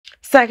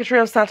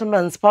Secretary of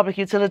Settlements, Public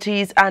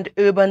Utilities and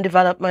Urban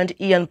Development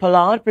Ian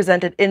Pollard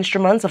presented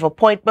instruments of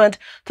appointment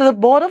to the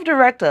Board of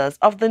Directors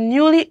of the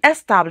newly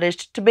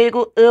established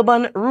Tobago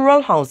Urban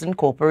Rural Housing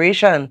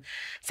Corporation.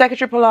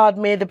 Secretary Pollard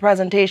made the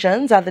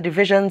presentations at the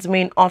division's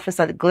main office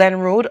at Glen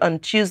Road on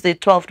Tuesday,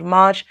 12th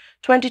March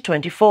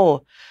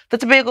 2024. The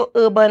Tobago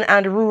Urban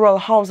and Rural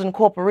Housing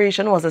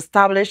Corporation was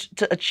established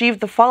to achieve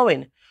the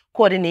following: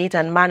 coordinate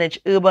and manage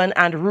urban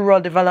and rural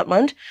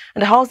development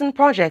and housing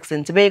projects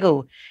in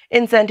Tobago,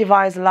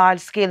 incentivize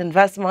large-scale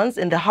investments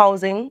in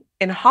housing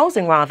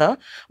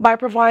by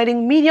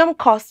providing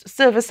medium-cost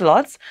service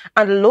lots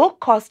and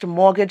low-cost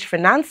mortgage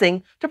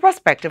financing to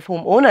prospective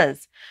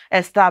homeowners,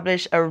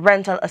 establish a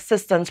rental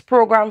assistance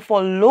program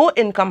for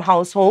low-income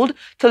households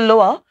to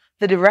lower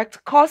the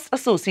direct costs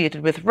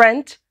associated with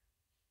rent,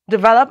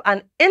 develop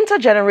an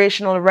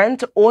intergenerational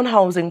rent-to-own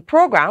housing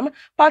program,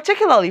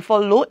 particularly for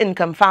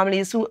low-income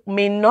families who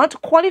may not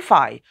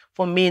qualify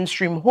for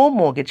mainstream home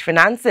mortgage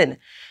financing.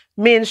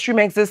 Mainstream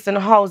existing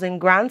housing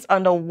grants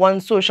under one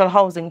social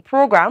housing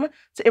program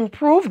to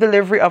improve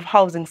delivery of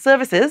housing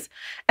services,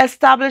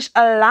 establish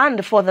a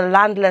Land for the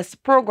Landless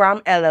program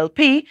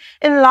LLP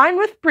in line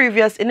with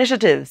previous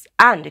initiatives,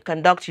 and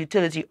conduct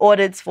utility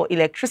audits for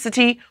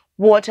electricity,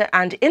 water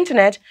and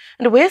internet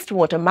and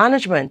wastewater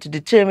management to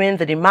determine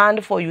the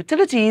demand for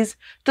utilities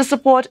to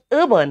support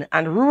urban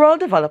and rural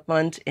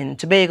development in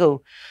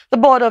Tobago. The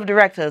Board of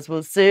Directors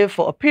will serve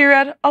for a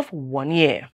period of 1 year.